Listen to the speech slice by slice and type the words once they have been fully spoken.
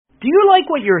Do you like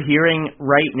what you're hearing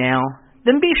right now?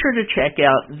 Then be sure to check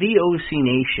out VOC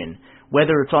Nation.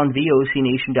 Whether it's on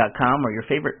VOCNation.com or your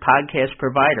favorite podcast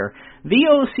provider,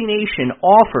 VOC Nation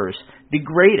offers the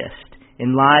greatest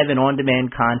in live and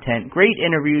on-demand content, great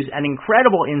interviews, and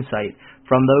incredible insight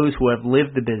from those who have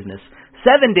lived the business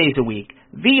 7 days a week.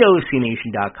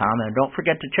 VOCNation.com, and don't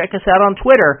forget to check us out on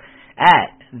Twitter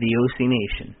at VOC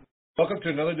Nation. Welcome to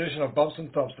another edition of Bumps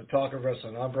and Thumps, the Talk of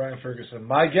Wrestling. I'm Brian Ferguson.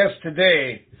 My guest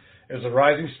today is a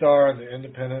rising star in the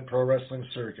independent pro wrestling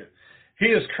circuit. He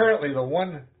is currently the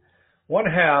one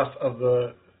half of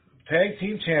the tag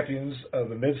team champions of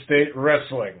the Mid-State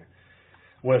Wrestling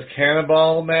with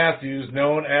Cannonball Matthews,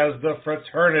 known as the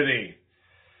Fraternity.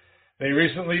 They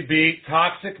recently beat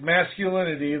Toxic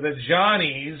Masculinity, the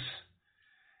Johnnies,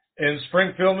 in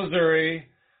Springfield, Missouri,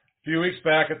 a few weeks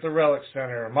back at the Relic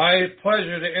Center. My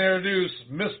pleasure to introduce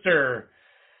Mr.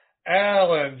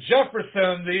 Alan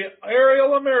Jefferson, the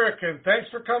Aerial American. Thanks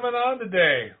for coming on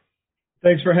today.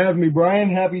 Thanks for having me, Brian.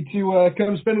 Happy to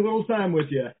come spend a little time with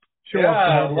you. Show off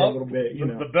the hardware a little bit. You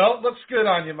know. The belt looks good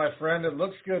on you, my friend. It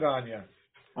looks good on you.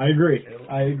 I agree.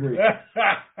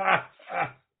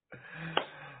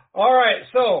 All right,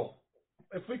 so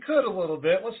if we could a little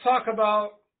bit, let's talk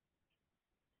about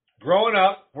growing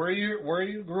up, where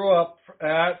you grew up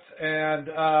at,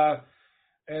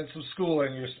 and some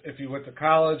schooling, if you went to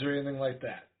college or anything like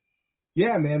that.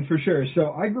 Yeah, man, for sure.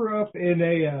 So I grew up in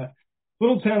a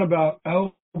little town about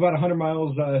 100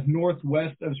 miles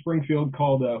northwest of Springfield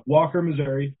called Walker,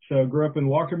 Missouri. So I grew up in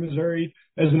Walker, Missouri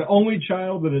as an only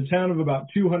child in a town of about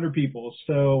 200 people.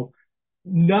 So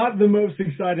not the most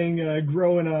exciting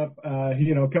growing up,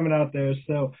 coming out there.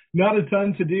 So not a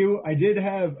ton to do. I did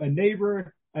have a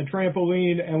neighbor, a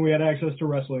trampoline, and we had access to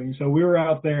wrestling. So we were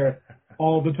out there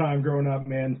all the time growing up,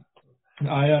 man.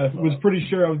 I was pretty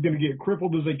sure I was going to get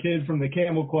crippled as a kid from the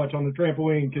camel clutch on the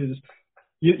trampoline because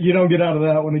you don't get out of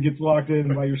that when it gets locked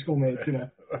in by your schoolmates, you know.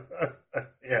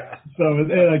 Yeah. So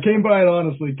I came by it,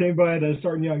 honestly. Came by it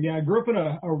starting young. Yeah, I grew up in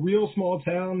a real small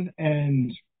town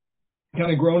and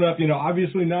kind of grown up,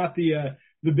 obviously not the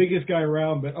biggest guy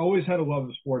around, but always had a love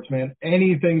of sports, man.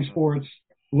 Anything sports.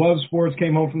 Love sports.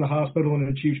 Came home from the hospital in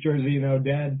a Chiefs jersey,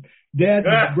 Dad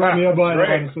brought me up on it,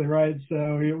 honestly, right?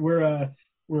 So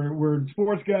we're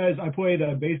sports guys. I played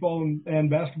baseball and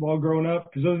basketball growing up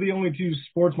because those are the only two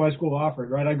sports my school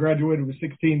offered, right? I graduated with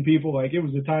 16 people. Like, it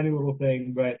was a tiny little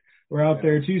thing, but we're out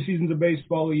there 2 seasons of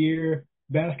baseball a year,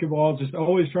 basketball, just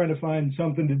always trying to find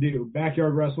something to do.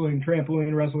 Backyard wrestling,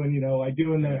 trampoline wrestling, like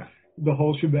doing the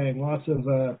whole shebang. Lots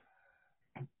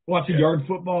of yard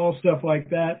football, stuff like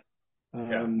that.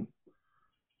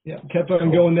 Kept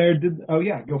on going there.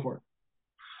 Go for it.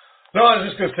 No, I was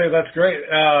just going to say that's great.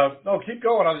 Keep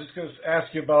going. I was just going to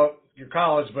ask you about your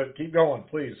college, but keep going,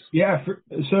 please. Yeah,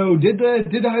 so did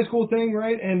the high school thing,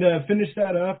 right, and finished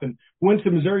that up and went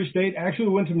to Missouri State. Actually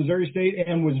went to Missouri State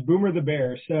and was Boomer the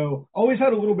Bear. So always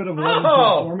had a little bit of love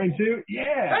for performing too.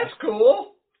 Yeah. That's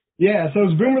cool. Yeah, so I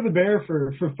was Boomer the Bear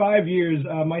for 5 years.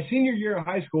 My senior year of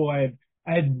high school, I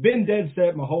had been dead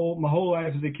set my whole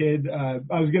life as a kid.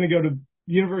 I was going to go to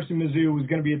University of Mizzou, was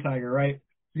going to be a Tiger, right? I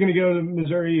was going to go to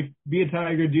Missouri, be a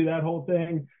Tiger, do that whole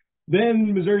thing.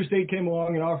 Then Missouri State came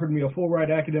along and offered me a full ride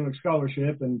academic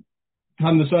scholarship, and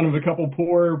I'm the son of a couple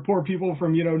poor people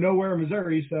from nowhere in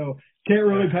Missouri, so can't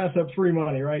really pass up free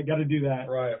money, right? Got to do that.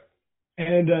 Right.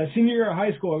 And senior year of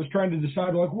high school, I was trying to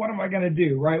decide, like, what am I going to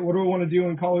do, right? What do I want to do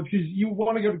in college? Because you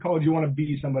want to go to college, you want to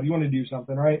be somebody, you want to do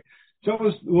something, right? So I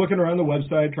was looking around the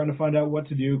website, trying to find out what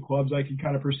to do, clubs I could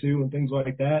kind of pursue and things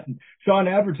like that, and saw an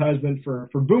advertisement for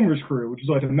Boomer's Crew, which is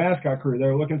like a mascot crew. They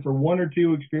were looking for 1 or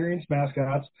 2 experienced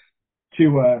mascots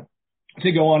to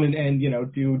go on and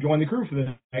to join the crew for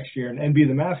the next year and be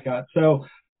the mascot. So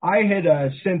I had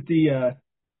sent the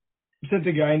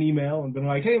guy an email and been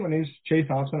like, hey, my name's Chase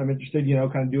Thompson. I'm interested,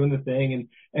 kind of doing the thing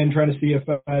and trying to see if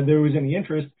there was any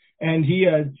interest. And he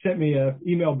sent me an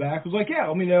email back. Was like, yeah,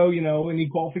 let me know, any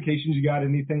qualifications you got,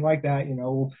 anything like that,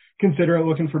 we'll consider it,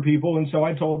 looking for people. And so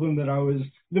I told him that I was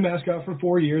the mascot for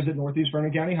 4 years at Northeast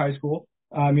Vernon County High School,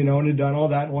 and had done all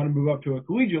that and wanted to move up to a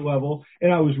collegiate level.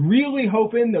 And I was really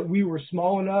hoping that we were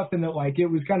small enough and that, like, it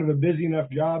was kind of a busy enough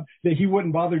job that he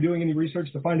wouldn't bother doing any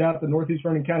research to find out that Northeast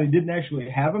Vernon County didn't actually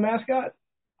have a mascot.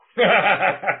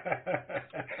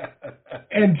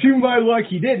 And to my luck,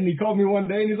 he didn't. He called me one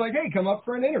day and he's like, hey, come up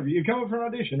for an interview. Come up for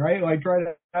an audition, right? Like, try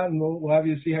it out and we'll have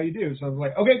you see how you do. So I was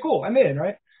like, okay, cool. I'm in,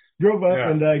 right? Drove up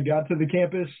and got to the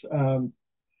campus,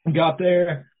 got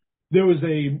there. There was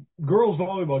a girls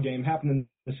volleyball game happening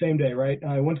the same day, right?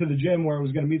 I went to the gym where I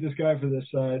was going to meet this guy for this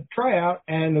tryout,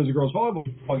 and there was a girls'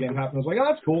 volleyball game happening. I was like, oh,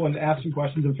 that's cool, and asked some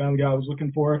questions and found the guy I was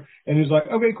looking for. And he was like,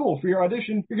 okay, cool. For your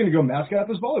audition, you're going to go mascot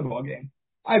this volleyball game.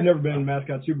 I've never been in a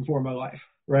mascot suit before in my life,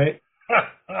 right?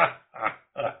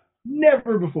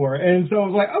 Never before. And so I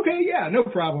was like, okay, yeah, no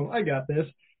problem. I got this.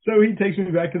 So he takes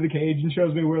me back to the cage and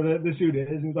shows me where the suit is.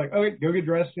 And he's like, okay, go get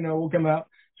dressed. We'll come out.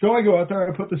 So I go out there,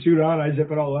 I put the suit on, I zip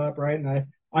it all up, right? And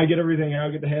I get everything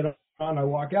out, get the head on, I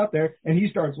walk out there, and he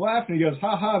starts laughing. He goes,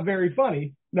 ha ha, very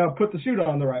funny. Now put the suit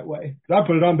on the right way. I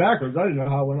put it on backwards. I didn't know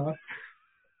how it went on.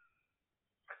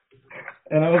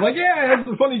 And I was like, yeah, that's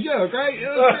a funny joke, right?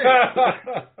 Yeah, that's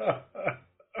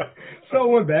great. So I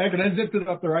went back and I zipped it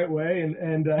up the right way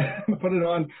and put it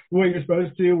on the way you're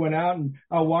supposed to, went out, and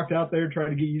I walked out there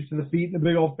trying to get used to the feet in the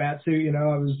big old fat suit.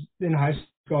 I was in high school.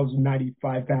 I was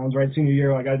 95 pounds, right? Senior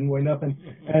year, like I didn't weigh nothing.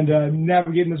 And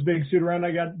navigating this big suit around,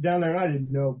 I got down there and I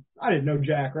didn't know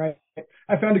jack, right?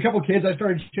 I found a couple kids. I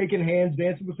started shaking hands,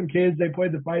 dancing with some kids. They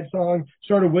played the fight song,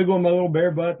 started wiggling my little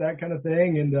bare butt, that kind of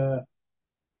thing.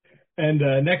 And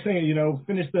next thing,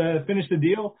 finished the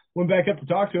deal, went back up to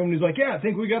talk to him, and he's like, yeah, I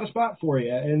think we got a spot for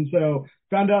you. And so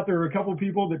found out there were a couple of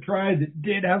people that tried that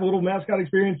did have a little mascot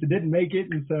experience that didn't make it.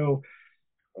 And so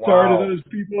sorry to those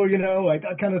people, like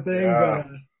that kind of thing. Yeah.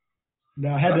 But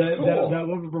no, I had that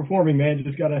love of performing, man. You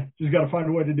just gotta find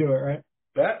a way to do it, right?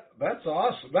 That's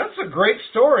awesome. That's a great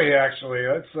story, actually.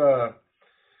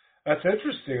 That's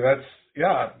interesting.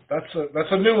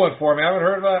 That's a new one for me. I haven't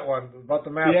heard of that one about the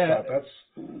mascot. Yeah.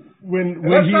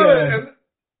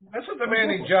 That's a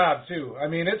demanding job too. I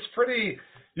mean,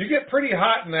 you get pretty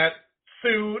hot in that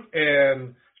suit,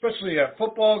 and especially at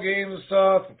football games and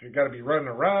stuff. If you got to be running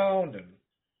around and.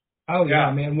 Oh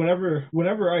yeah, man.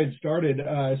 Whenever I had started,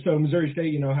 so Missouri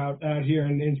State, out here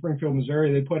in Springfield,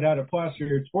 Missouri, they put out a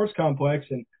plastered sports complex,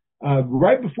 and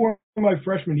right before my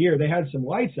freshman year, they had some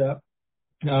lights up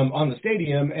on the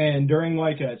stadium, and during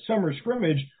like a summer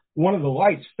scrimmage, one of the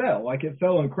lights fell. Like it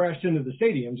fell and crashed into the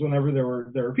stadiums whenever there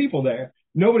were people there.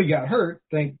 Nobody got hurt,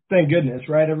 thank goodness,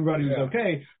 right? Everybody was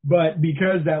okay. But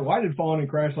because that light had fallen and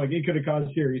crashed, like it could have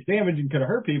caused serious damage and could have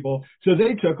hurt people. So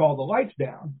they took all the lights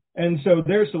down. And so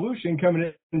their solution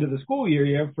coming into the school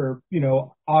year for,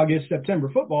 August, September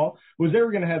football was they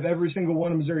were going to have every single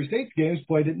one of Missouri State's games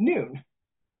played at noon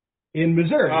in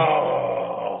Missouri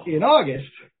in August.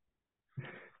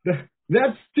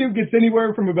 That suit gets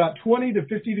anywhere from about 20 to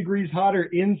 50 degrees hotter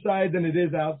inside than it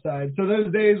is outside. So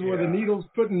those days where the needle's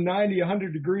putting 90,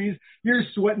 100 degrees, you're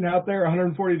sweating out there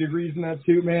 140 degrees in that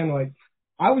suit, man. Like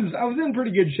I was in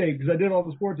pretty good shape because I did all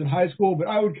the sports in high school, but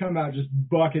I would come out just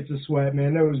buckets of sweat,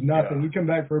 man. There was nothing. Yeah. You come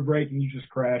back for a break and you just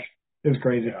crash. It was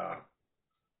crazy. Yeah.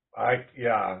 I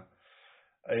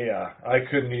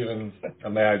couldn't even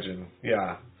imagine.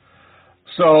 Yeah.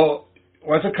 So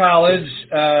went to college,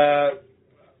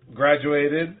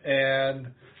 graduated, and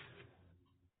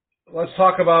let's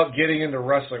talk about getting into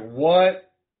wrestling.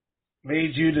 What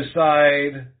made you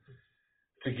decide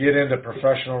to get into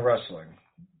professional wrestling?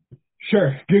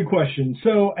 Sure. Good question.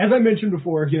 So as I mentioned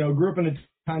before, grew up in a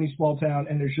tiny small town,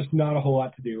 and there's just not a whole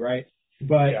lot to do, right?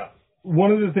 But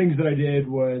one of the things that I did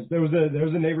was there was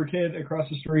a neighbor kid across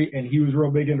the street, and he was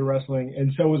real big into wrestling,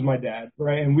 and so was my dad,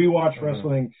 right? And we watched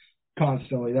wrestling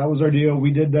constantly. That was our deal.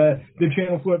 We did the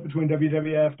channel flip between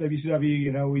WWF,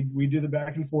 WCW. We did the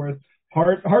back and forth.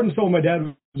 Heart and soul, my dad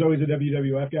was always a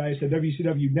WWF guy, so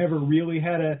WCW never really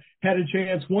had a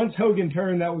chance. Once Hogan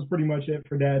turned, that was pretty much it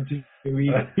for Dad too.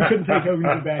 He couldn't take Hogan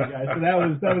as a bad guy, so that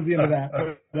was the end of that.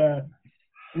 But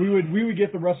we would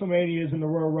get the WrestleManias and the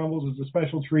Royal Rumbles as a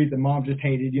special treat that Mom just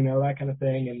hated, that kind of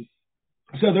thing. And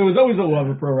so there was always a love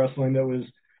of pro wrestling that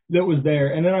was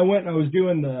there. And then I went and I was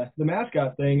doing the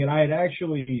mascot thing, and I had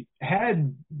actually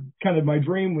had kind of my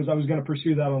dream was I was going to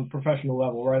pursue that on a professional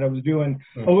level, right? I was doing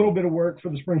a little bit of work for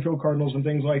the Springfield Cardinals and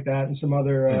things like that and some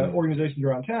other organizations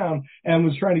around town, and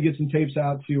was trying to get some tapes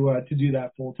out to do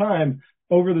that full time.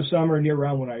 Over the summer and year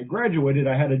round when I graduated,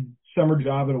 I had a summer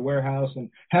job at a warehouse and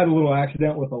had a little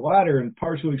accident with a ladder and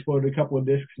partially exploded a couple of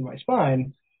discs in my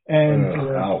spine. And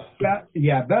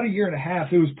about a year and a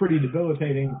half, it was pretty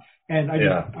debilitating. And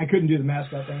I couldn't do the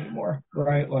mascot thing anymore,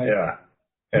 right? Like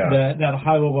that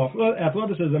high level of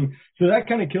athleticism. So that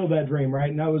kind of killed that dream, right?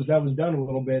 And that was done a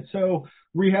little bit. So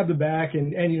rehabbed the back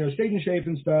and stayed in shape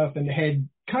and stuff, and had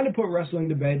kind of put wrestling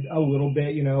to bed a little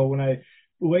bit, when I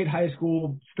late high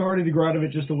school started to grow out of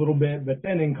it just a little bit, but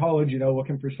then in college,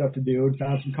 looking for stuff to do, and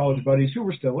found some college buddies who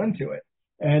were still into it.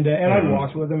 And I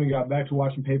walked with them and got back to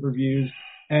watching pay-per-views.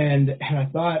 And I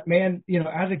thought, man,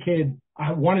 as a kid,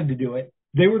 I wanted to do it.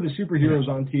 They were the superheroes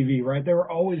on TV, right? There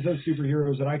were always those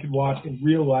superheroes that I could watch in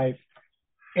real life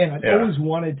And I'd always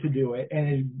wanted to do it. And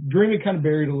his dream had kind of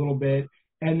buried a little bit.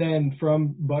 And then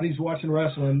from buddies watching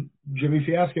wrestling, Jimmy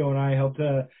Fiasco and I helped,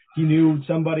 he knew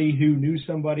somebody who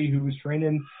was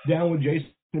training down with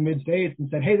Jason in Mid-States and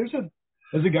said, hey,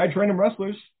 there's a guy training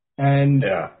wrestlers. And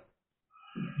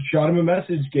shot him a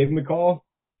message, gave him a call,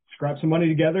 scrapped some money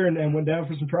together, and went down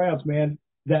for some tryouts, man.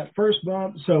 That first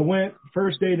bump, so went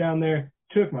first day down there,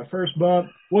 took my first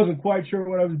bump, wasn't quite sure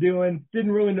what I was doing,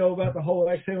 didn't really know about the whole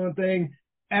exhaling thing,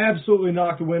 absolutely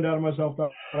knocked the wind out of myself,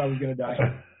 thought I was going to die.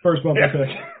 First bump I took.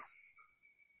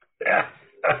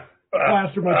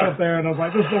 Plastered myself there, and I was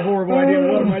like, this is a horrible idea.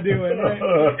 What am I doing? Right?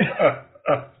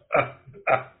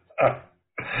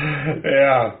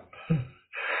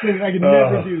 I could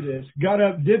never do this. Got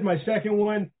up, did my second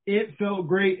one. It felt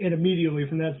great, and immediately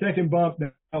from that second bump,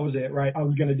 that was it, right? I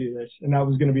was going to do this, and that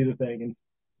was going to be the thing. And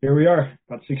here we are,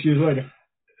 about 6 years later.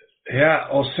 Yeah,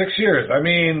 6 years. I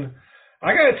mean,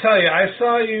 I got to tell you, I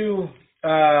saw you,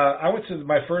 I went to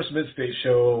my first Mid-State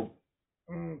show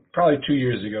probably 2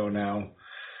 years ago now.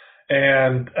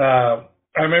 And I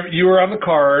remember you were on the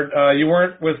card. You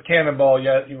weren't with Cannonball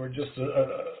yet. You were just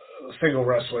a single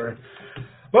wrestler.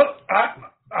 But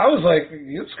I was like,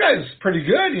 this guy's pretty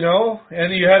good, you know.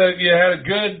 And you had a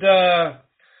good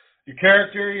your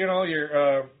character, you know.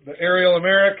 You're the aerial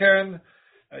American.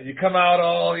 You come out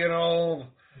all, you know.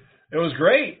 It was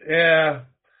great. Yeah.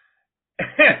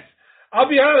 I'll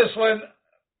be honest, when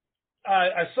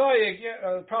I saw you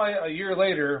again, probably a year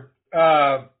later,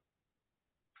 and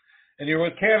you were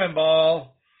with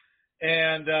Cannonball,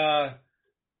 and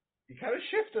you kind of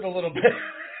shifted a little bit.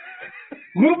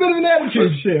 A little bit of an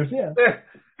attitude shift, yeah.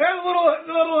 Had a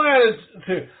little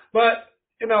attitude, but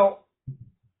you know,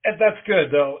 and that's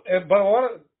good though. But I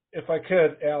want to, if I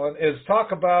could, Alan, is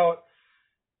talk about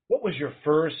what was your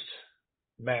first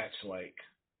match like,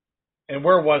 and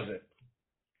where was it?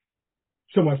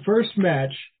 So my first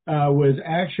match was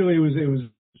actually it was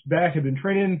back. I'd been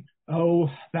training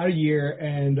about a year,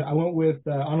 and I went with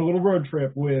on a little road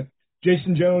trip with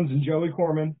Jason Jones and Joey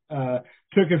Corman.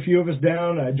 Took a few of us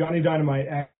down. Johnny Dynamite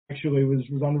actually was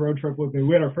on the road trip with me.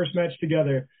 We had our first match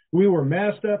together. We were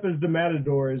masked up as the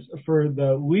Matadors for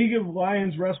the League of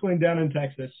Lions Wrestling down in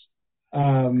Texas.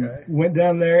 Went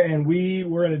down there, and we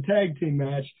were in a tag team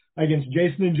match against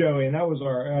Jason and Joey, and that was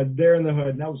our there in the hood.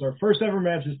 And that was our first ever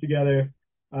matches together.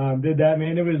 Did that,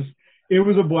 man. It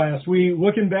was a blast.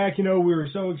 Looking back, you know, we were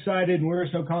so excited and we were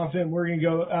so confident we're going to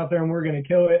go out there and we're going to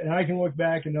kill it. And I can look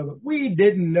back and know that we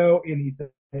didn't know anything,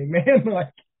 man.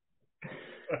 Like,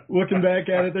 looking back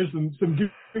at it, there's some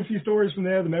goofy stories from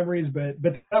there, the memories, but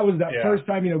that was that first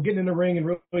time, you know, getting in the ring and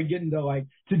really getting to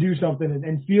do something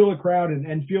and feel a crowd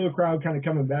and feel a crowd kind of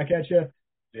coming back at you.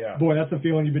 Yeah. Boy, that's a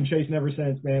feling you've been chasing ever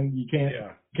since, man. You can't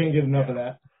get enough of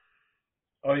that.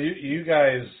 Oh, you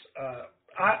guys,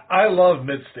 I love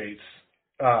Mid-States.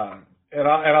 And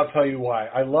I'll tell you why.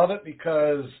 I love it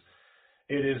because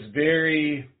it is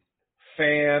very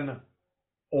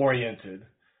fan-oriented.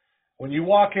 When you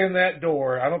walk in that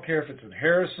door, I don't care if it's in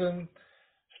Harrison,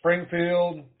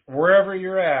 Springfield, wherever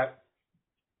you're at,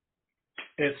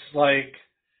 it's like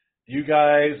you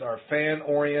guys are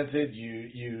fan-oriented.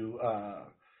 You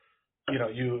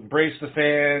embrace the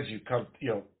fans. You come,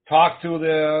 talk to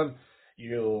them.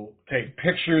 You'll take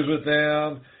pictures with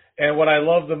them. And what I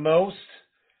love the most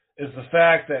is the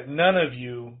fact that none of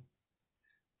you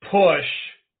push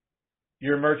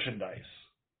your merchandise.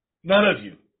 None of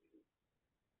you.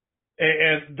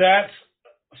 And that's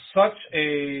such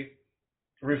a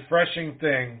refreshing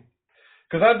thing.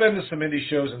 Because I've been to some indie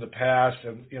shows in the past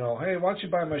and, hey, why don't you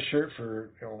buy my shirt for,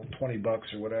 $20 or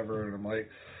whatever? And I'm like,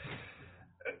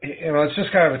 it's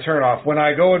just kind of a turnoff. When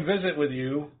I go and visit with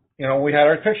you, we had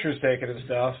our pictures taken and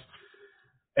stuff.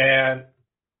 And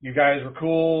you guys were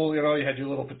cool, you had your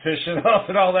little petition up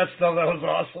and all that stuff. That was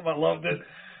awesome. I loved it.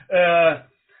 And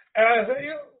I said,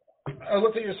 I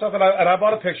looked at your stuff and I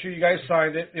bought a picture. You guys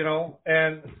signed it,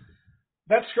 and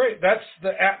that's great. That's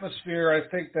the atmosphere I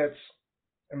think that's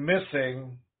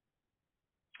missing.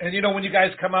 And, when you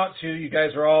guys come out too, you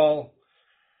guys are all,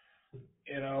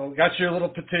 got your little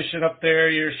petition up there.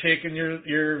 You're shaking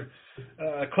your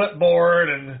clipboard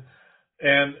and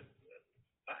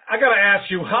I got to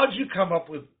ask you, did you come up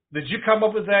with that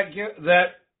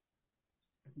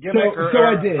gimmick so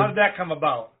I did. How did that come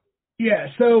about? Yeah,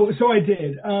 so I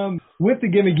did. With the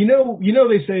gimmick,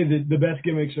 they say that the best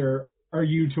gimmicks are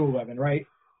U to 11, right?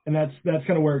 And that's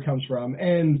kind of where it comes from.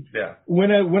 And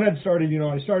when I started,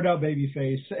 I started out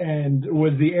babyface and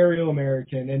was the aerial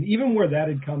American, and even where that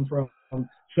had come from.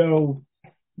 So,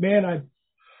 man,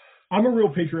 I'm a real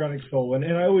patriotic soul, and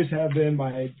I always have been.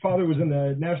 My father was in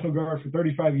the National Guard for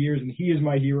 35 years, and he is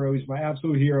my hero. He's my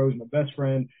absolute hero. He's my best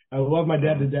friend. I love my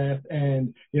dad to death,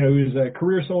 and he was a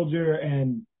career soldier,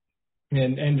 and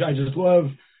I just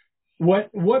love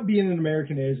what being an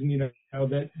American is, and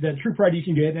that true pride you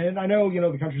can get. And I know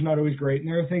the country's not always great, and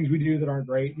there are things we do that aren't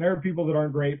great, and there are people that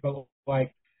aren't great, but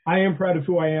like I am proud of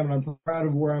who I am, and I'm proud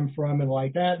of where I'm from, and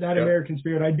like that American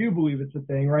spirit, I do believe it's a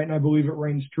thing, right? And I believe it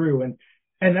reigns true, and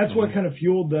that's what kind of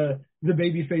fueled the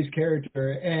babyface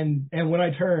character. And when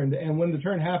when the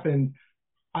turn happened,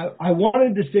 I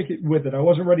wanted to stick with it. I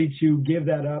wasn't ready to give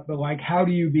that up, but like, how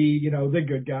do you be, the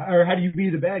good guy, or how do you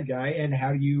be the bad guy, and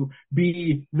how do you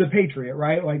be the patriot,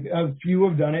 right? Like a few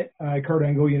have done it. Kurt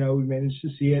Angle, we managed to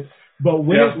see it, but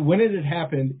when it had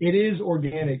happened, it is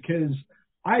organic because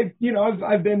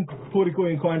I've been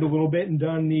politically inclined a little bit and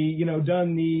done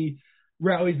the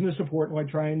rallies and the support, like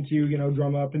trying to,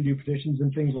 drum up and do petitions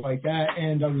and things like that.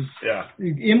 And I was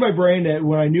in my brain that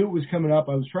when I knew it was coming up,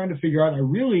 I was trying to figure out,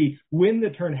 when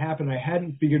the turn happened, I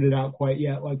hadn't figured it out quite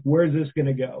yet. Like, where's this going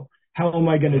to go? How am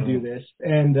I going to do this?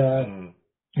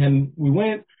 And we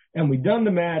went and we done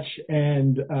the match,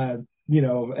 and,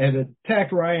 had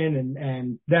attacked Ryan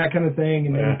and that kind of thing,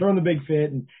 and then thrown the big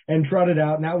fit and trotted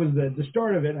out. And that was the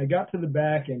start of it. And I got to the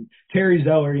back, and Terry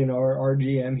Zeller, our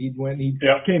GM, he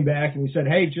came back and he said,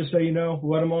 "Hey, just so you know,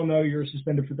 let them all know you're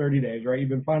suspended for 30 days, right? You've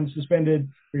been fined and suspended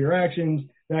for your actions,"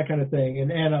 that kind of thing.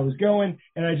 And I was going,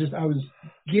 and I was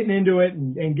getting into it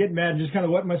and getting mad and just kind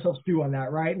of letting myself stew on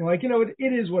that, right? And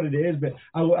it is what it is, but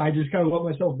I just kind of let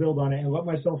myself build on it and let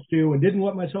myself stew and didn't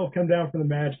let myself come down from the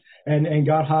match and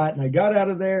got hot. And I got out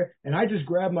of there, and I just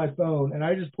grabbed my phone and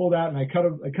I just pulled out and I cut a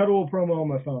little promo on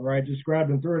my phone, right? Just grabbed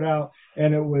and threw it out.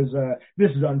 And it was,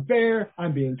 "This is unfair.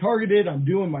 I'm being targeted. I'm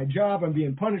doing my job. I'm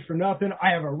being punished for nothing. I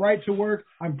have a right to work.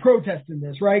 I'm protesting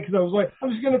this," right? Because I was like,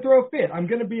 I'm just going to throw a fit. I'm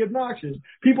going to be obnoxious.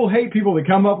 People hate people that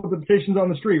come up with the petitions on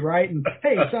the street, right? And,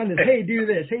 "Hey, sign this. Hey, do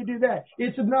this. Hey, do that."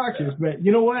 It's obnoxious. But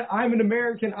you know what? I'm an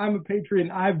American. I'm a patriot,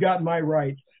 and I've got my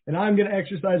rights. And I'm going to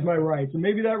exercise my rights. And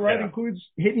maybe that right includes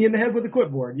hitting you in the head with a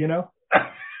clipboard, Yeah.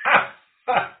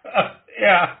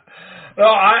 No,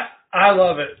 I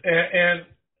love it. And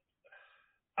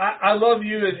I love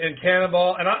you and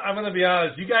Cannonball. And I'm going to be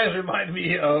honest, you guys remind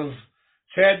me of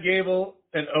Chad Gable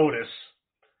and Otis.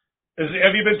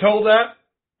 Have you been told that?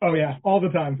 Oh, yeah, all the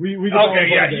time. We you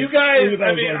guys, every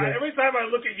time I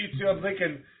look at you two, I'm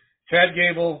thinking Chad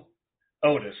Gable,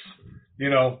 Otis.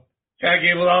 Chad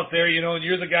Gable out there, and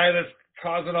you're the guy that's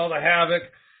causing all the havoc,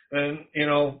 and,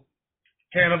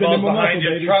 Cannonball's behind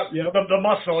you. The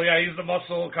muscle, he's the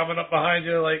muscle coming up behind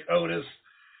you like Otis.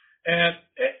 And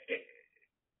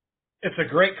it's a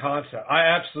great concept. I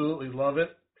absolutely love it.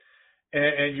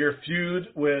 And your feud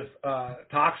with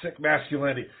toxic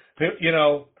masculinity.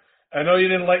 I know you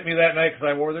didn't like me that night because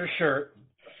I wore their shirt.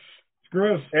 It's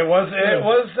gross. I wasn't going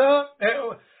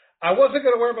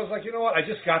to wear it, but I was like, you know what? I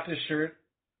just got this shirt.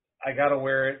 I got to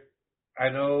wear it. I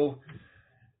know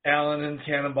Alan and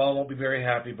Cannonball won't be very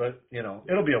happy, but,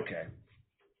 it'll be okay.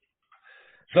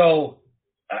 So,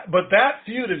 but that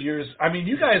feud of yours,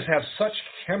 you guys have such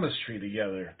chemistry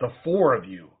together, the four of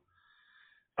you.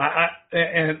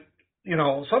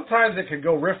 Sometimes it can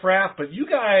go riffraff, but you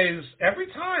guys, every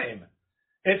time,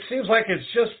 it seems like it's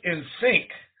just in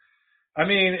sync.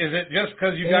 Is it just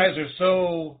because you guys are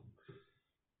so...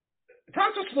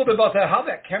 Talk to us a little bit about that, how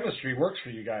that chemistry works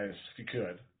for you guys, if you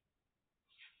could.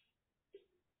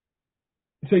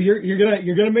 So you're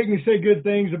gonna make me say good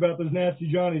things about those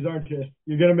nasty Johnnies, aren't you?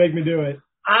 You're gonna make me do it.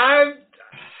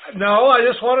 No, I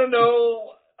just want to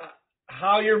know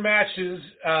how your matches,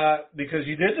 because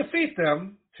you did defeat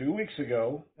them 2 weeks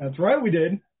ago. That's right, we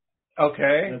did.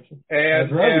 Okay,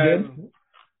 that's right, we did.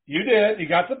 You did. You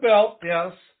got the belt.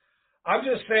 Yes. I'm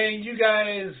just saying, you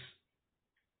guys.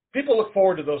 People look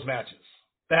forward to those matches.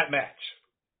 That match.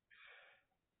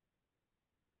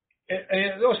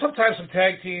 And sometimes some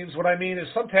tag teams, what I mean is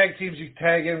some tag teams you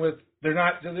tag in with, they're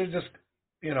just,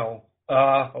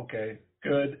 okay,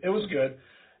 good. It was good.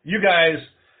 You guys,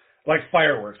 like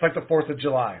fireworks, like the 4th of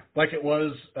July, like it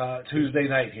was Tuesday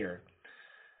night here.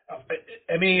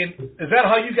 Is that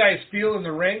how you guys feel in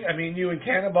the ring? You and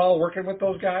Cannonball working with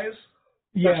those guys?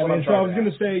 Yeah, so I was going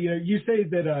to say, you say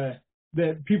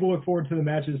that people look forward to the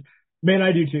matches. Man,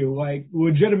 I do too. Like,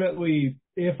 legitimately,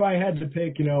 if I had to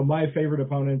pick, my favorite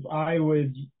opponents,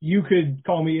 you could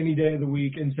call me any day of the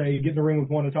week and say, get in the ring with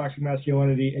one of toxic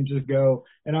masculinity and just go,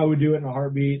 and I would do it in a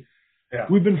heartbeat. Yeah.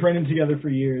 We've been training together for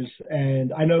years,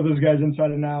 and I know those guys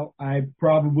inside and out. I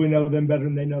probably know them better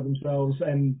than they know themselves,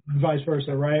 and vice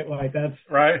versa, right? Like, that's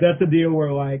the deal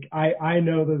where, like, I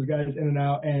know those guys in and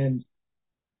out, and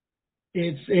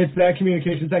It's that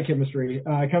communication, it's that chemistry.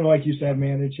 Kind of like you said,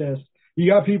 man, it's just, you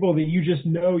got people that you just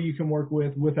know you can work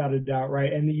with without a doubt,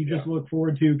 right? And that you just look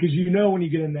forward to, because you know when you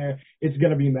get in there, it's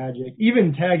going to be magic.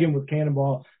 Even tagging with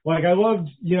Cannonball, like I love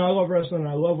wrestling and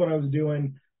I love what I was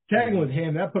doing. Tagging with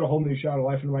him, that put a whole new shot of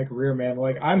life into my career, man.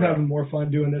 Like I'm having more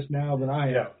fun doing this now than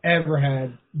I have ever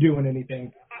had doing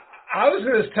anything. I was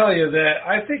going to tell you that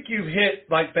I think you've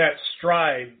hit like that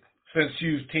stride since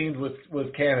you've teamed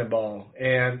with Cannonball,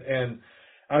 and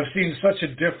I've seen such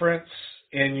a difference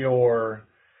in your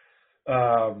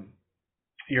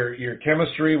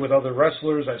chemistry with other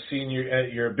wrestlers. I've seen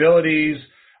your abilities.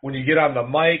 When you get on the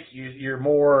mic, you're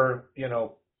more,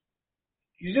 you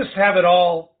just have it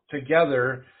all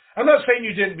together. I'm not saying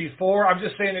you didn't before. I'm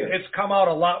just saying it's come out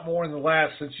a lot more in the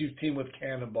last since you've teamed with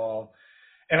Cannonball.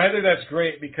 And I think that's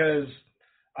great because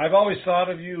I've always thought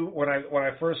of you when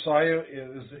I first saw you,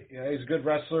 he's a good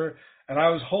wrestler, and I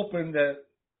was hoping that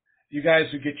you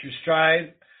guys would get your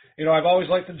stride. I've always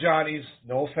liked the Johnnies,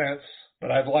 no offense,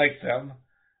 but I've liked them.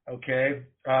 Okay.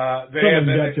 Someone's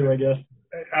got to, I guess.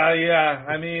 Yeah,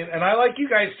 I mean, and I like you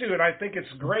guys too, and I think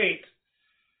it's great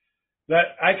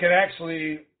that I can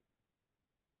actually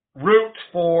root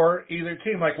for either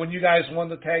team. Like when you guys won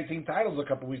the tag team titles a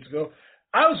couple weeks ago,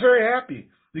 I was very happy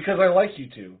because I like you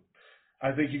two.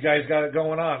 I think you guys got it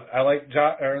going on. I like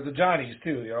the Johnnies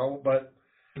too, but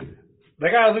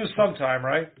they got to lose sometime,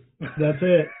 right? That's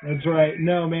it. That's right.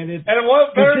 No, man. And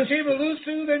what better team to lose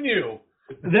to than you?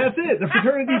 That's it. The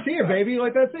fraternity's here, baby.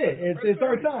 Like that's it. It's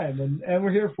our time, and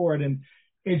we're here for it. And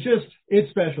it's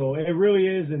special. It really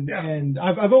is. And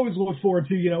I've always looked forward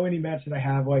to any match that I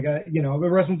have. Like the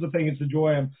wrestling's a thing. It's a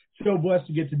joy. I'm so blessed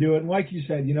to get to do it. And like you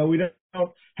said, we don't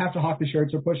have to hawk the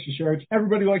shirts or push the shirts.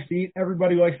 Everybody likes to eat.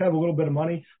 Everybody likes to have a little bit of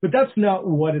money. But that's not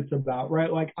what it's about,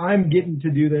 right? Like I'm getting to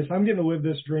do this. I'm getting to live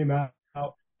this dream out.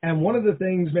 And one of the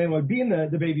things, man, like being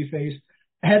the baby face,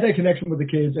 I had that connection with the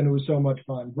kids, and it was so much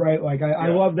fun, right? Like I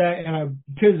love that, and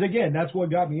because again, that's what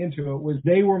got me into it was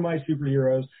they were my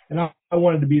superheroes, and I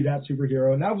wanted to be that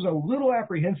superhero, and I was a little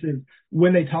apprehensive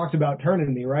when they talked about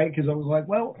turning me, right? Because I was like,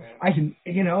 well, I can,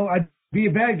 I'd be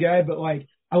a bad guy, but like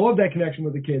I love that connection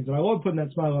with the kids, and I love putting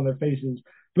that smile on their faces.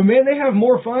 But man, they have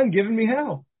more fun giving me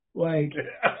hell. Like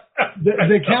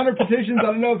the counter petitions, I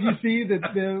don't know if you see the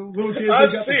little kids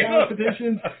that got the counter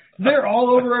petitions. They're all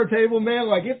over our table, man.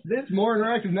 Like it's more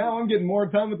interactive now. I'm getting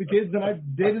more time with the kids than I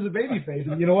did as a baby face.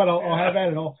 And you know what? I'll have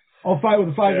at it. I'll fight with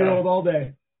a 5-year-old all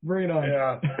day. Bring it on.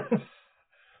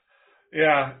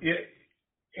 Yeah.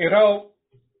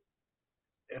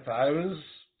 If I was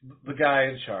the guy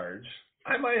in charge,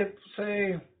 I might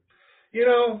say,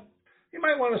 you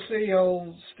might want to see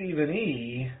old Stephen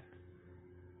E.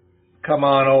 come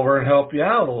on over and help you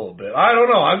out a little bit. I don't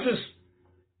know. I'm just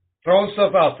throwing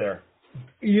stuff out there.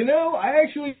 I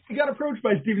actually got approached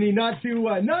by Stephen E. not too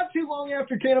long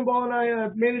after Cannonball and I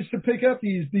managed to pick up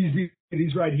these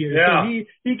DVDs right here. Yeah. So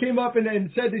he came up and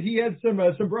said that he had some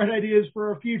bright ideas for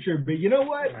our future. But you know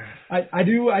what? I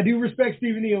do respect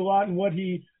Stephen E. a lot and what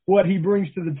he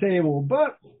brings to the table.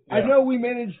 But I know we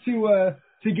managed to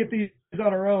get these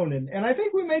on our own, and I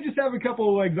think we may just have a couple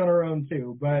of legs on our own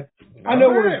too. But I know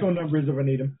where his phone number is if I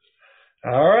need him.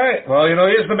 All right. Well,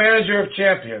 he's the manager of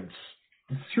champions.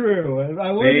 It's true.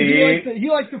 I love he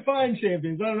likes to find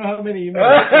champions. I don't know how many you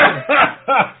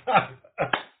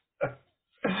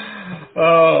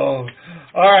Oh,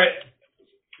 all right.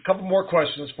 A couple more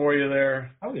questions for you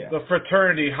there. Oh yeah. The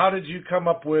fraternity. How did you come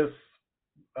up with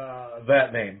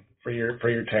that name for your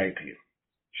tag team?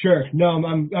 Sure. No,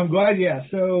 I'm glad. Yeah.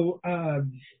 So for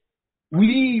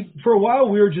a while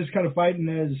we were just kind of fighting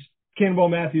as Cannonball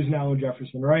Matthews and Alan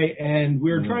Jefferson, right? And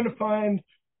we were trying to find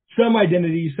some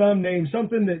identity, some name,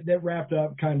 something that wrapped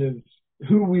up kind of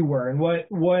who we were and what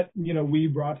we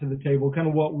brought to the table, kind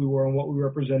of what we were and what we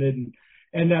represented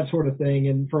and that sort of thing.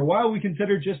 And for a while we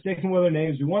considered just sticking with our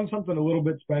names. We wanted something a little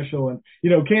bit special. And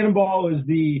Cannonball is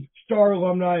the star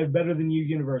alumni of Better Than You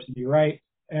University, right?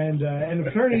 And the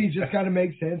fraternity just kind of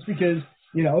makes sense because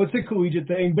it's a collegiate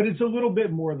thing, but it's a little bit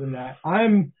more than that.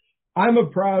 I'm a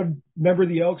proud member of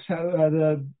the Elks.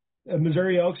 The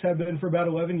Missouri Elks have been for about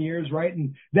 11 years, right?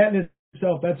 And that in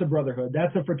itself, that's a brotherhood.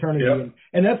 That's a fraternity. Yep.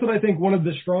 And that's what I think one of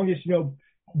the strongest,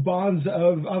 bonds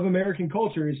of American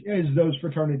culture is those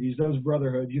fraternities, those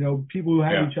brotherhoods, people who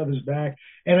have each other's back.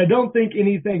 And I don't think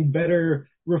anything better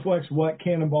reflects what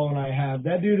Cannonball and I have.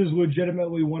 That dude is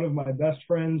legitimately one of my best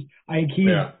friends. I think he's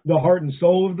the heart and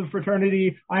soul of the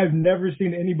fraternity. I've never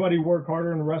seen anybody work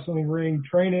harder in a wrestling ring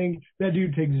training. That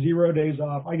dude takes 0 days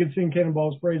off. I could sing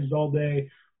Cannonball's praises all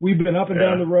day. We've been up and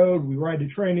down the road. We ride to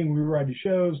training. We ride to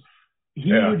shows.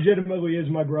 He legitimately is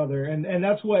my brother. And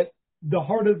that's what the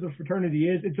heart of the fraternity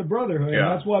is, it's a brotherhood.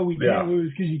 And that's why we can't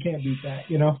lose, because you can't beat that,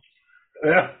 you know?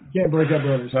 Yeah. You can't break up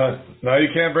brothers. No, you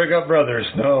can't break up brothers.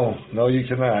 No, you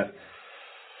cannot.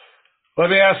 Let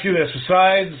me ask you this.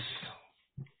 Besides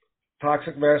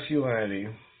toxic masculinity,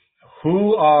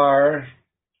 who are,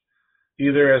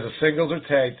 either as a singles or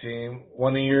tag team,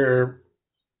 one of your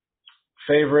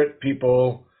favorite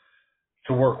people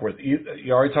to work with?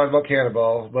 You already talked about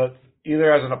Cannonball, but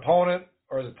either as an opponent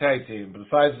or as a tag team. But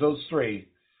besides those three,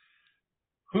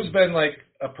 who's been like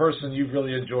a person you've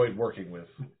really enjoyed working with?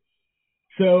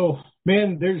 So,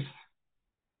 man, there's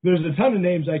a ton of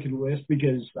names I could list,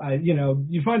 because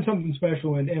you find something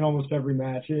special in almost every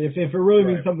match. If it really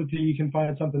means something to you, you can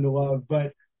find something to love.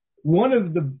 But one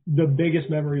of the biggest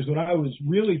memories when I was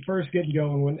really first getting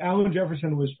going, when Alan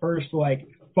Jefferson was first like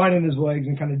finding his legs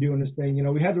and kind of doing his thing,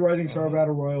 we had the Rising Star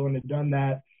Battle Royal and had done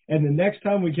that. And the next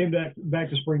time we came back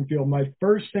to Springfield, my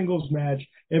first singles match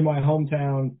in my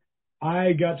hometown,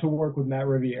 I got to work with Matt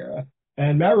Riviera.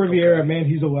 And Matt Riviera, man,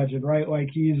 he's a legend, right? Like,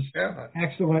 he's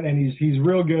excellent, and he's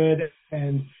real good.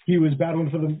 And he was battling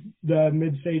for the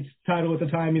Mid-States title at the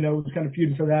time, was kind of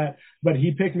feuding for that. But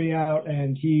he picked me out,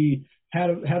 and he had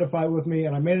a fight with me,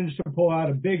 and I managed to pull out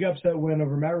a big upset win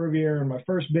over Matt Riviera in my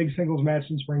first big singles match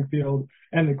in Springfield.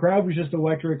 And the crowd was just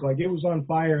electric, like, it was on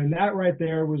fire. And that right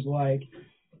there was like,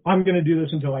 I'm going to do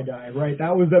this until I die, right?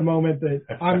 That was the moment that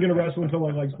I'm going to wrestle until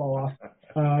my legs fall off.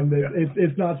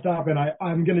 It's not stopping.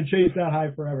 I'm going to chase that high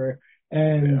forever.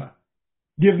 And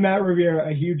give Matt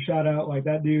Riviera a huge shout out. Like,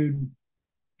 that dude,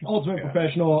 ultimate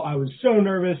professional. I was so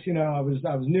nervous. I was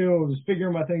new. I was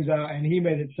figuring my things out, and he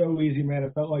made it so easy, man.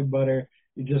 It felt like butter.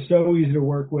 It's just so easy to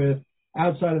work with.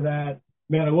 Outside of that,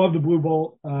 man, I love the Blue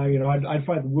Bolt. I'd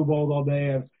fight the Blue Bolt all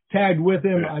day. I've tagged with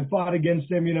him. I've fought against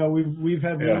him. We've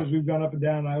had wins. We've gone up and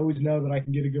down. I always know that I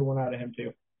can get a good one out of him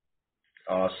too.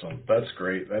 Awesome. That's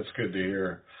great. That's good to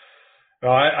hear.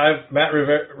 No, I've Matt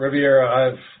Riviera.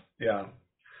 I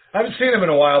haven't seen him in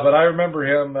a while, but I remember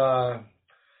him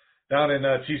down in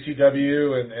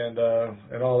TCW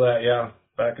and all that. Yeah,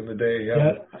 back in the day.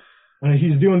 Yeah.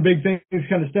 He's doing big things. He's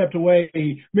kind of stepped away.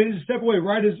 He made a step away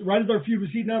right as our feud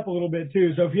was heating up a little bit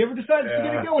too. So if he ever decides to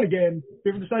get it going again, if he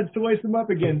ever decides to lace them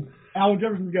up again, Alan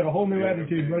Jefferson's got a whole new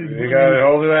attitude ready to go. He got a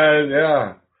whole new attitude.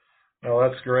 Yeah. Oh,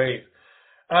 that's great.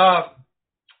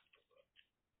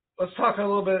 Let's talk a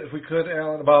little bit, if we could,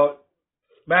 Alan, about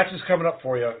matches coming up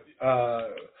for you. Do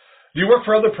you work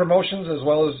for other promotions as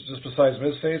well as just besides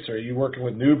Mid-States, or are you working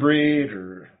with New Breed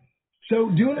or? So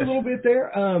doing a little bit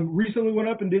there. Recently went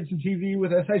up and did some TV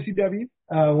with SICW.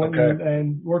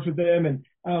 And worked with them, and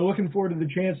looking forward to the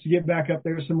chance to get back up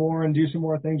there some more and do some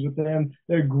more things with them.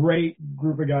 They're a great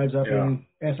group of guys up in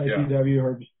SICW, who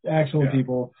are just excellent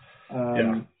people.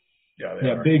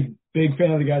 Big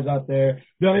fan of the guys out there.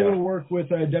 Done a little work with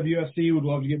WFC. Would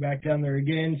love to get back down there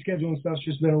again. Scheduling stuff's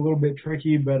just been a little bit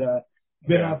tricky, but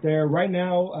been out there right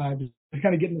now. Just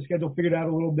kind of getting the schedule figured out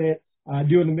a little bit.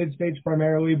 Doing the Mid-States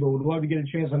primarily, but would love to get a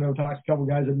chance. I know talk to a couple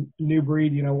guys at New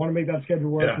Breed. Want to make that schedule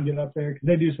work and get up there, because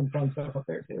they do some fun stuff up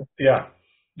there too. Yeah.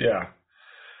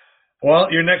 Well,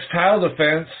 your next title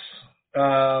defense.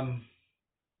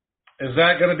 Is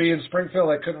that going to be in Springfield?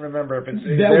 I couldn't remember if it's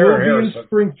that there will or be in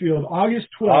Springfield, August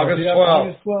 12th. August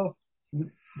 12th.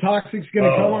 Toxic's going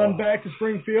to come on back to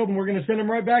Springfield, and we're going to send him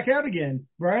right back out again,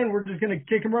 Brian. We're just going to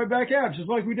kick him right back out, just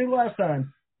like we did last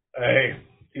time. Hey,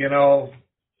 it was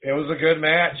a good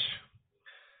match.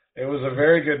 It was a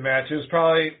very good match. It was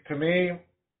probably, to me,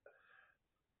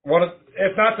 one of,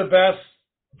 if not the best,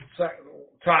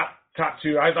 top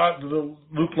two. I thought the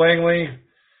Luke Langley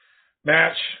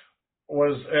match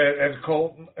was, and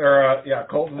Colton,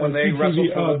 Colton, when they wrestled.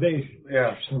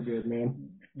 So good, man.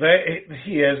 They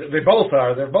both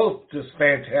are. They're both just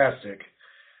fantastic.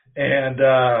 And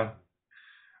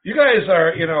you guys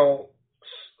are,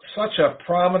 such a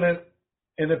prominent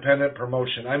independent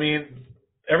promotion. I mean,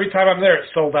 every time I'm there,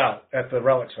 it's sold out at the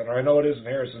Relic Center. I know it is in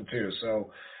Harrison too.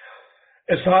 So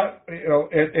it's not,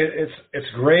 it's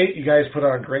great. You guys put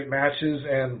on great matches.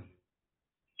 And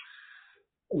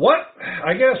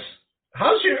I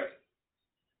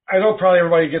know probably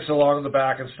everybody gets along in the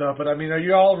back and stuff, but I mean, are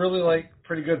you all really like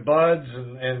pretty good buds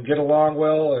and get along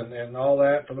well and all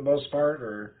that for the most part,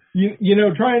 or?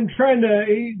 Trying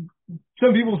to,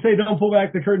 some people say don't pull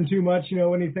back the curtain too much,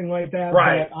 anything like that.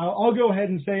 Right. But I'll go ahead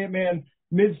and say it, man.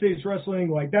 Mid-States Wrestling,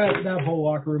 like that whole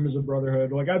locker room is a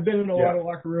brotherhood. Like, I've been in a lot of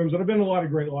locker rooms, and I've been in a lot of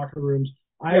great locker rooms.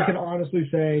 I can honestly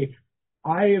say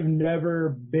I have never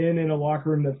been in a locker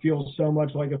room that feels so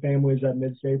much like a family as that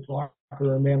Mid-States locker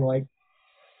room, man. Like,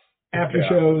 after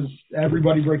shows,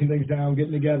 everybody breaking things down,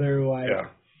 getting together, like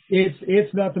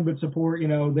it's nothing but support.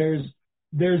 There's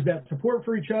there's that support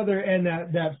for each other and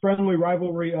that friendly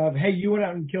rivalry of, hey, you went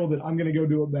out and killed it, I'm going to go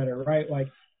do it better, right? Like,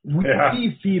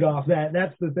 we feed off that.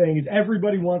 That's the thing, is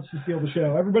everybody wants to steal the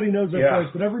show. Everybody knows their place,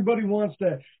 but everybody wants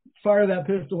to fire that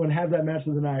pistol and have that match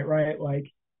of the night, right? Like,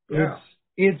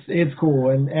 it's cool.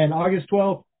 And August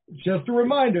 12th, just a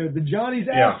reminder, the Johnnies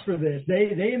asked for this.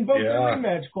 They invoked the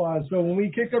rematch clause, so when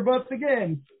we kick their butts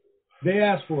again, they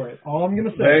asked for it. All I'm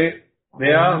going to say.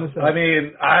 I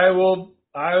mean, I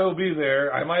will be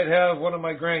there. I might have one of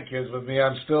my grandkids with me.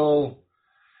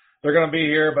 They're going to be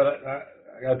here, but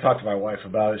I got to talk to my wife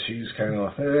about it. She's kind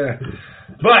of,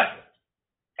 but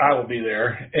I will be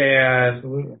there, and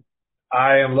Absolutely.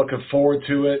 I am looking forward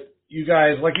to it. You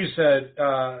guys, like you said,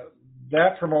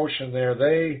 that promotion there,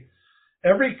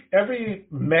 every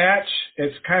match,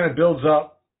 it kind of builds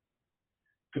up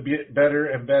to get better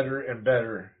and better and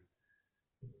better.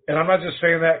 And I'm not just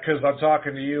saying that because I'm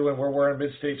talking to you and we're wearing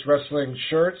Mid-States Wrestling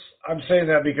shirts. I'm saying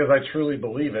that because I truly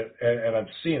believe it, and I've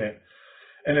seen it.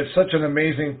 And it's such an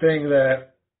amazing thing that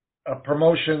a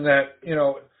promotion that, you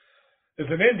know, is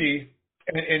an indie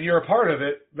and you're a part of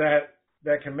it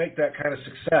that can make that kind of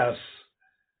success.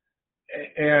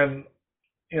 And,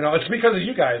 you know, it's because of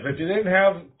you guys. If you didn't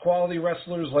have quality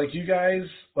wrestlers like you guys,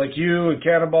 like you and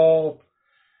Cannonball,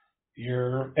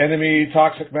 your enemy,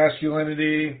 Toxic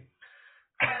Masculinity,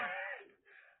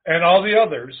 and all the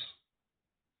others,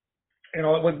 you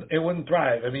know, it wouldn't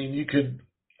thrive. I mean, you could,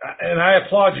 and I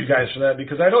applaud you guys for that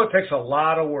because I know it takes a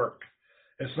lot of work.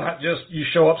 It's not just you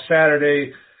show up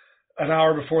Saturday an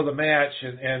hour before the match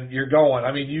and you're going.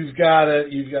 I mean, you've got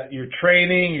your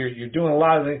training, you're doing a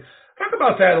lot of things. Talk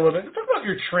about that a little bit. Talk about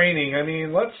your training. I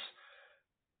mean,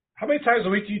 how many times a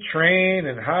week do you train,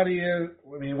 and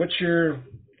what's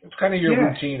kind of your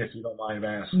routine, if you don't mind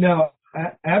asking? No,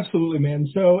 absolutely, man.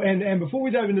 So, and before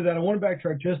we dive into that, I want to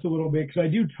backtrack just a little bit because I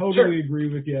do totally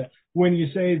agree with you when you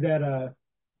say that,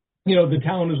 you know, the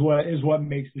talent is what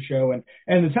makes the show, and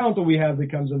the talent that we have that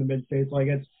comes in the Mid-States, like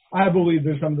I believe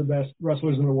there's some of the best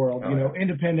wrestlers in the world, you know,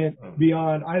 independent,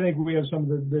 beyond. I think we have some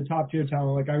of the top tier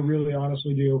talent. Like, I really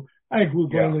honestly do. I think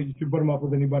Luke Langley, you could put him up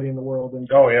with anybody in the world. And,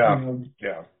 you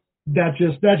know, that's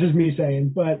just me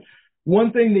saying. But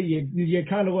one thing that you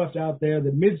kind of left out there,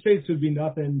 that Mid-States would be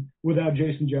nothing without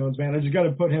Jason Jones, man. I just got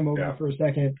to put him over for a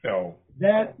second.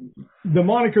 That the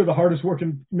moniker, the hardest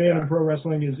working man in pro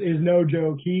wrestling, is no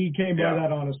joke. He came by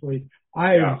that honestly.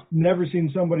 I have never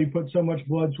seen somebody put so much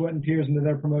blood, sweat, and tears into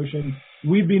their promotion.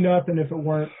 We'd be nothing if it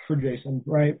weren't for Jason,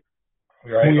 right?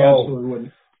 Right. We absolutely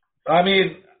wouldn't. I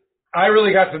mean, I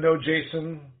really got to know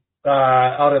Jason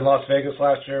out in Las Vegas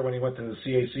last year when he went to the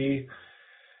CAC.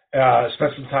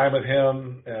 Spent some time with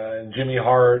him and Jimmy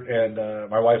Hart, and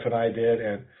my wife and I did,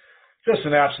 and just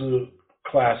an absolute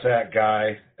class act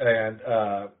guy. And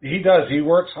he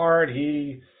works hard.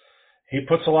 He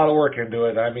puts a lot of work into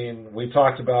it. I mean, we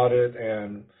talked about it,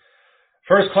 and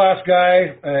first class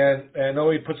guy, and I know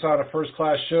he puts on a first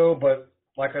class show, but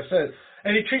like I said,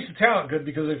 and he treats the talent good,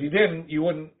 because if he didn't, you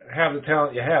wouldn't have the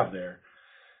talent you have there.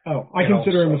 Oh, I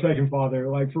consider him a second father,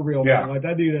 like, for real, man. Like,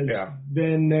 that dude has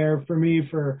been there for me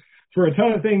for a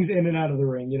ton of things in and out of the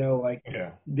ring, you know, like,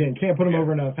 again, can't put him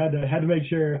over enough. Had to make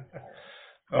sure.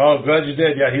 Oh, glad you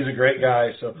did. Yeah, he's a great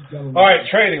guy. So, all right,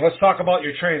 training. Let's talk about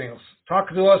your trainings. Talk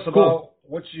to us about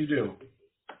what you do.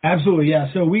 Absolutely,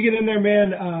 yeah. So we get in there,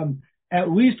 man. At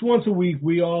least once a week,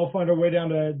 we all find our way down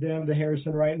to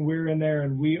Harrison, right? And we're in there,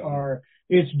 and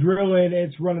it's drilling,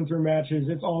 it's running through matches,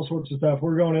 it's all sorts of stuff.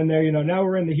 We're going in there, you know. Now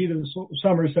we're in the heat of the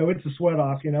summer, so it's a sweat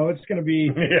off, you know. It's going to be,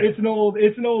 it's an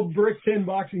old brick tin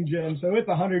boxing gym, so it's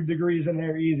 100 degrees in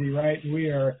there easy, right? And we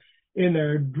are in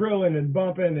there drilling and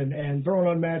bumping and throwing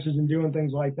on matches and doing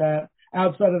things like that.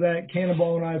 Outside of that,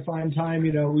 Cannonball and I find time,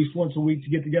 you know, at least once a week to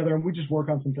get together, and we just work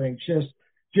on some things.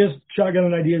 Just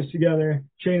shotgunning ideas together,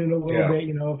 chaining a little bit,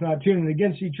 you know, if not tuning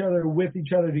against each other, with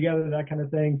each other together, that kind of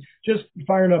thing. Just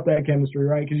firing up that chemistry,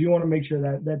 right? Because you want to make sure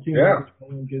that team is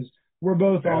going, because we're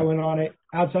both all in on it.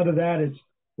 Outside of that, it's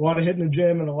a lot of hitting the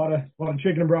gym and a lot of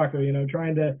chicken and broccoli, you know,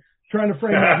 trying to frame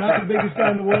up. Not the biggest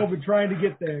guy in the world, but trying to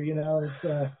get there, you know.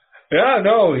 It's yeah,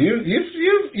 no,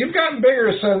 you've gotten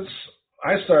bigger since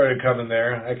I started coming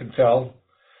there. I can tell.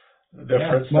 The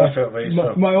difference, definitely.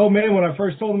 My old man, when I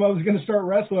first told him I was going to start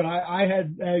wrestling,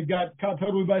 I got caught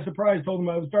totally by surprise, told him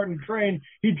I was starting to train.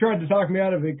 He tried to talk me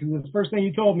out of it, because the first thing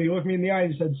he told me, he looked me in the eye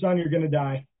and said, "Son, you're going to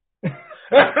die."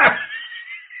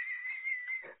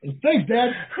 Thanks,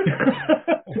 Dad.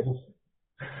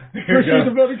 First years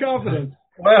of better confidence.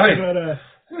 But,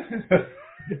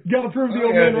 got to prove the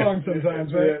old man wrong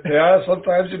sometimes, right? Yeah,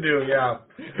 sometimes you do, yeah.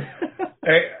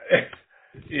 Hey,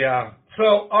 yeah. So,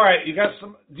 all right, do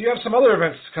you have some other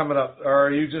events coming up, or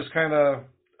are you just kind of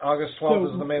August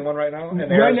 12th is the main one right now? And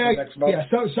right now, next month? yeah,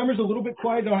 so summer's a little bit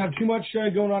quiet. Don't have too much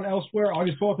going on elsewhere.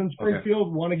 August 12th in Springfield.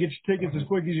 Okay. Want to get your tickets as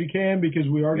quick as you can because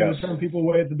we are going to turn people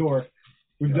away at the door.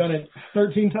 We've done it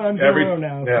 13 times in a row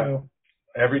now. Yeah. So.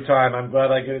 Every time. I'm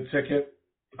glad I get a ticket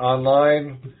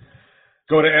online.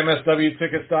 Go to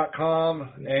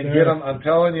mswtickets.com and get them. I'm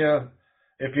telling you,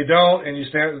 if you don't and you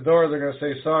stand at the door, they're going to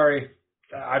say sorry.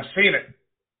 I've seen it.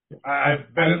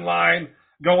 I've been in line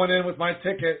going in with my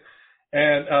ticket,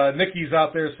 and Nikki's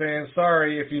out there saying,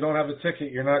 sorry, if you don't have a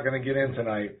ticket, you're not going to get in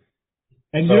tonight.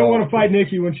 And you don't want to fight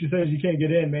Nikki when she says you can't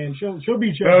get in, man. She'll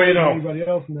beat you up than anybody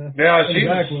else in the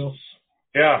back will.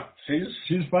 Yeah,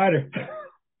 she's a fighter.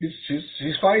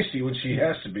 She's feisty when she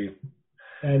has to be.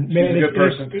 And she's man, a good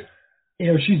person.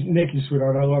 She's Nikki's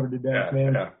sweetheart. I love her to death,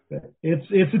 man. Yeah.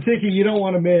 It's a ticket you don't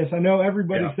want to miss. I know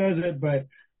everybody says it, but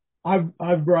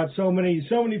I've brought so many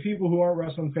people who aren't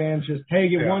wrestling fans just, hey,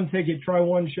 get one ticket, try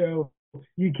one show.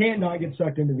 You can't not get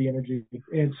sucked into the energy.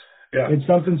 It's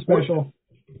something special.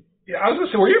 I was going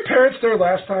to say, were your parents there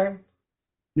last time?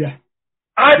 Yeah.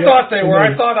 I thought they were.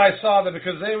 I thought I saw them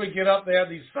because they would get up. They had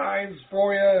these signs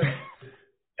for you.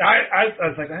 I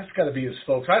was like, that's got to be his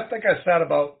folks. I think I sat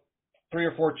about 3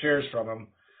 or 4 chairs from him.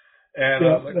 And I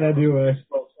was like, I do.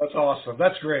 That's awesome.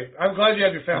 That's great. I'm glad you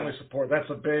have your family support. That's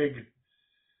a big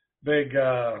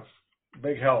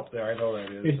help there. I know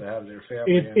that is to have their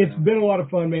family. It's been a lot of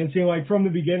fun, man. Seeing like from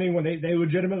the beginning when they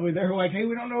legitimately, they were like, hey,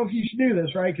 we don't know if you should do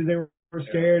this, right? Because they were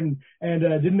scared and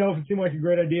didn't know if it seemed like a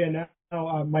great idea. And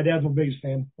now my dad's my biggest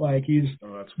fan. Like he's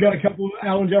got a couple of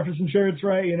Alan Jefferson shirts,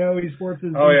 right? You know, he sports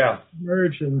his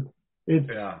merch, and it's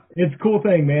a cool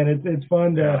thing, man. It's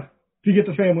fun to get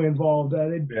the family involved.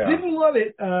 They didn't love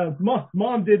it.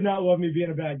 Mom did not love me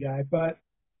being a bad guy, but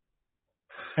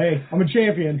hey, I'm a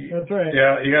champion. That's right.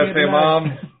 Yeah, you got to say,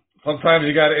 Mom, sometimes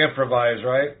you got to improvise,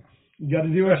 right? You got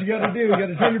to do what you got to do. You got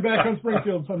to turn your back on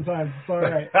Springfield sometimes. It's all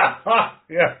right.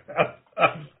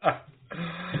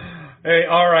 Hey,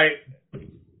 all right.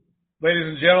 Ladies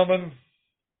and gentlemen,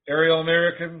 Aerial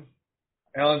American,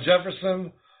 Alan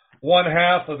Jefferson, one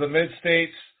half of the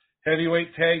Mid-States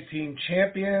Heavyweight Tag Team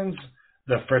Champions,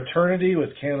 the Fraternity with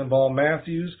Cannonball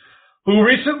Matthews, who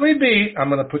recently beat, I'm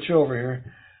going to put you over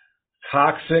here,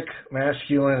 Toxic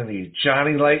Masculinity,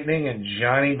 Johnny Lightning and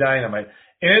Johnny Dynamite.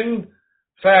 In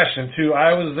fashion, too.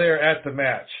 I was there at the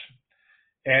match.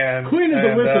 And clean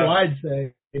as a whistle, I'd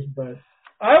say. But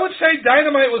I would say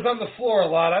Dynamite was on the floor a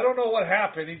lot. I don't know what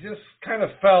happened. He just kind of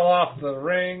fell off the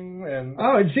ring. And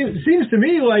it seems to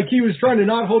me like he was trying to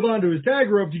not hold on to his tag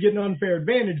rope to get an unfair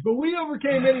advantage. But we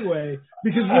overcame anyway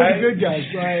because we're the good guys,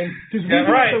 Brian. Because we do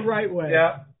it the right way.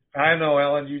 Yeah. I know,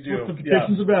 Ellen, you do. That's what the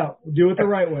petition's about. We'll do it the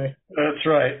right way. That's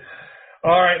right.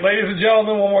 All right, ladies and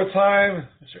gentlemen, one more time,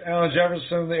 Mr. Alan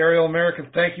Jefferson, the Aerial American,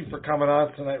 thank you for coming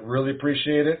on tonight. Really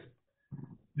appreciate it.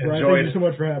 Brian, thank you so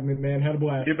much for having me, man. Had a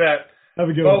blast. You bet. Have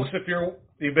a good one.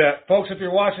 You bet. Folks, if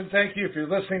you're watching, thank you. If you're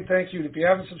listening, thank you. If you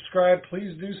haven't subscribed,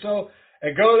 please do so.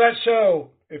 And go to that show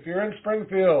if you're in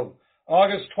Springfield,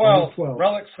 August 12th.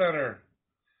 Relic Center.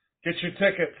 Get your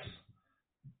tickets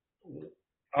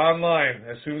online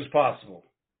as soon as possible.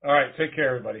 All right, take care,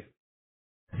 everybody.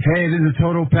 Hey, this is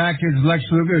Total Package Lex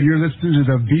Luger. You're listening to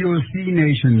the VOC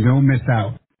Nation. Don't miss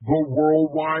out. The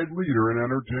worldwide leader in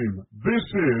entertainment. This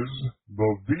is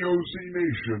the VOC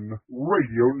Nation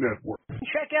Radio Network.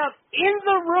 Check out In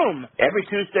the Room every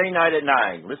Tuesday night at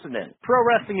 9. Listen in. Pro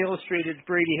Wrestling Illustrated's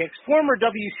Brady Hicks, former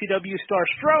WCW star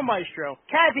Stro Maestro,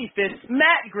 Kathy Fitz,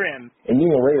 Matt Grimm. And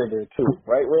you and Ray are there too,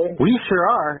 right, Ray? We sure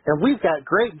are, and we've got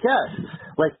great guests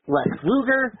like Lex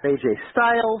Luger, AJ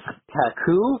Styles,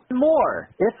 Haku, and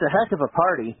more. It's a heck of a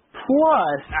party.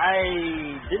 Plus,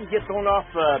 I didn't get thrown off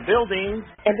buildings.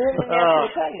 And didn't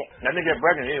get pregnant. I didn't get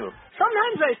pregnant either.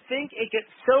 Sometimes I think it gets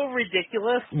so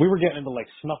ridiculous. We were getting into like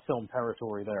snuff film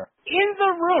territory there. In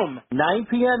the Room. 9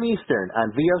 p.m. Eastern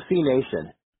on VOC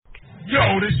Nation.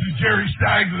 Yo, this is Jerry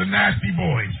Steigers of the Nasty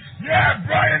Boys. Yeah,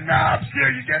 Brian Knobs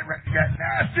here. You getting ready to get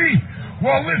nasty?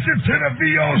 Well, listen to the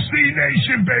VOC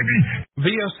Nation, baby.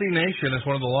 VOC Nation is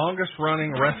one of the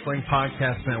longest-running wrestling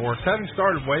podcast networks, having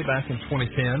started way back in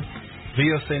 2010.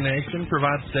 VOC Nation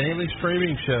provides daily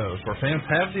streaming shows where fans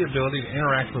have the ability to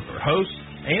interact with their hosts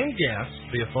and guests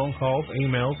via phone calls,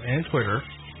 emails, and Twitter.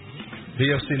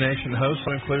 VOC Nation hosts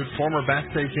include former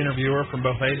backstage interviewer from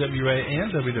both AWA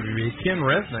and WWE, Ken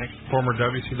Resnick, former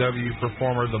WCW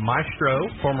performer The Maestro,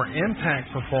 former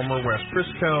Impact performer Wes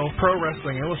Briscoe, Pro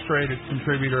Wrestling Illustrated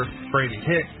contributor Brady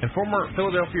Hicks, and former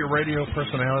Philadelphia radio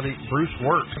personality Bruce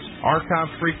Works.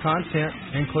 Archive-free content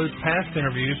includes past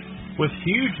interviews with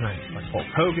huge names like Hulk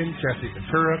Hogan, Jesse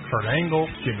Ventura, Kurt Angle,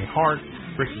 Jimmy Hart,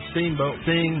 Ricky Steamboat,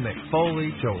 Sting, Mick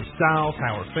Foley, Joey Styles,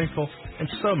 Howard Finkel, and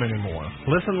so many more.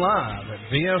 Listen live at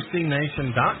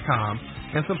VOCNation.com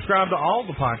and subscribe to all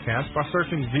the podcasts by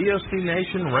searching VOC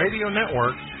Nation Radio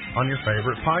Network on your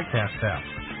favorite podcast app.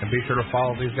 And be sure to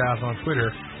follow these guys on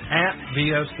Twitter at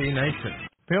VOC Nation.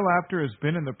 Bill Apter has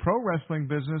been in the pro wrestling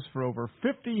business for over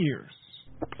 50 years.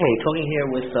 Hey, talking here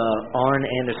with Arn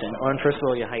Anderson. Arn, first of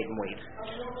all, your height and weight.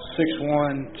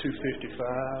 6'1",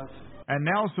 255. And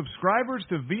now subscribers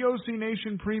to VOC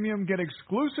Nation Premium get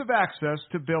exclusive access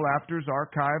to Bill Apter's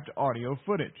archived audio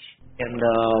footage. And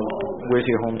where's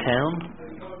your hometown?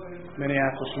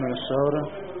 Minneapolis, Minnesota.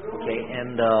 Okay,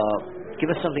 and give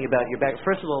us something about your back.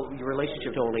 First of all, your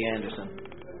relationship to Ole Anderson.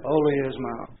 Ole is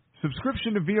my...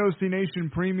 Subscription to VOC Nation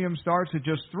Premium starts at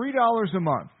just $3 a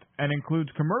month and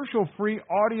includes commercial-free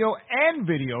audio and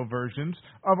video versions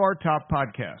of our top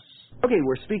podcasts. Okay,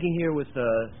 we're speaking here with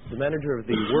the manager of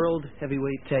the World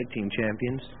Heavyweight Tag Team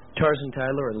Champions, Tarzan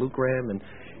Tyler and Luke Graham, and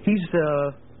he's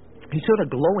sort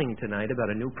of glowing tonight about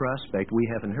a new prospect we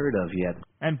haven't heard of yet.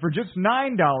 And for just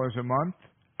 $9 a month,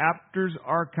 Apter's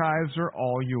archives are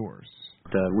all yours.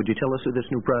 Would you tell us who this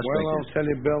new prospect is? Well, I'll tell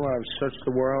you, Bill, I've searched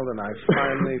the world, and I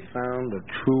finally found a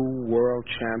true world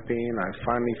champion. I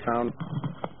finally found...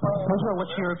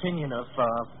 What's your opinion of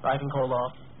Ivan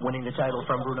Koloff winning the title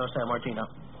from Bruno Sammartino?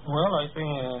 Well, I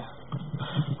think,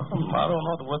 I don't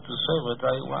know what to say, but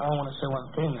I want to say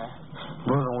one thing.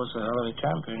 Bruno was an early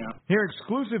champion. Hear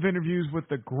exclusive interviews with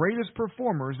the greatest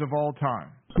performers of all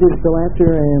time. This is Bill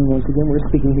Apter, and once again, we're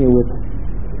speaking here with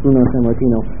Bruno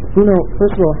Sammartino. Bruno,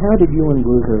 first of all, how did you and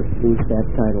Bruiser lose that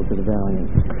title to the Valiant?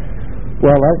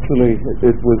 Well, actually,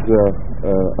 it was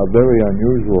a very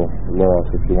unusual loss,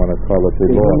 if you want to call it a loss.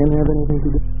 Did women have anything to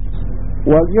do?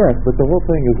 Well, yes, but the whole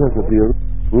thing is that the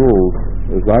rules,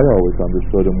 as I always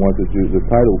understood them, was that the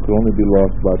title could only be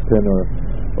lost by pin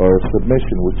or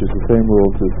submission, which is the same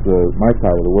rules as my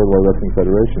title, the World Wide Wrestling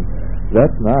Federation.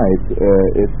 That night,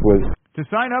 it was... To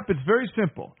sign up, it's very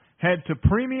simple. Head to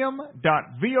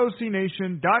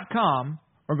premium.vocnation.com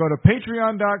or go to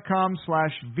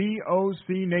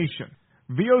patreon.com/vocnation.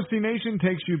 VOC Nation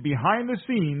takes you behind the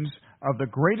scenes of the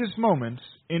greatest moments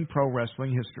in pro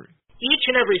wrestling history. Each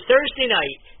and every Thursday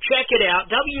night, check it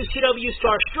out, WCW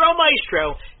star Stro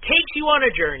Maestro takes you on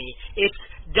a journey. It's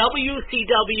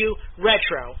WCW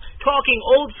Retro. Talking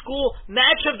old school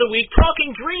match of the week,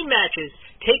 talking dream matches,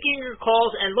 taking your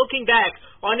calls and looking back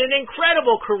on an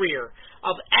incredible career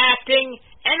of acting,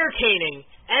 entertaining,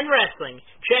 and wrestling.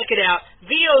 Check it out,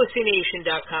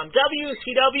 VOCNation.com,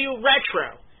 WCW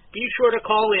Retro. Be sure to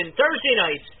call in Thursday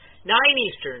nights, 9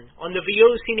 Eastern, on the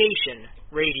VOC Nation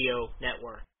Radio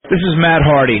Network. This is Matt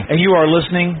Hardy, and you are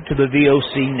listening to the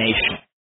VOC Nation.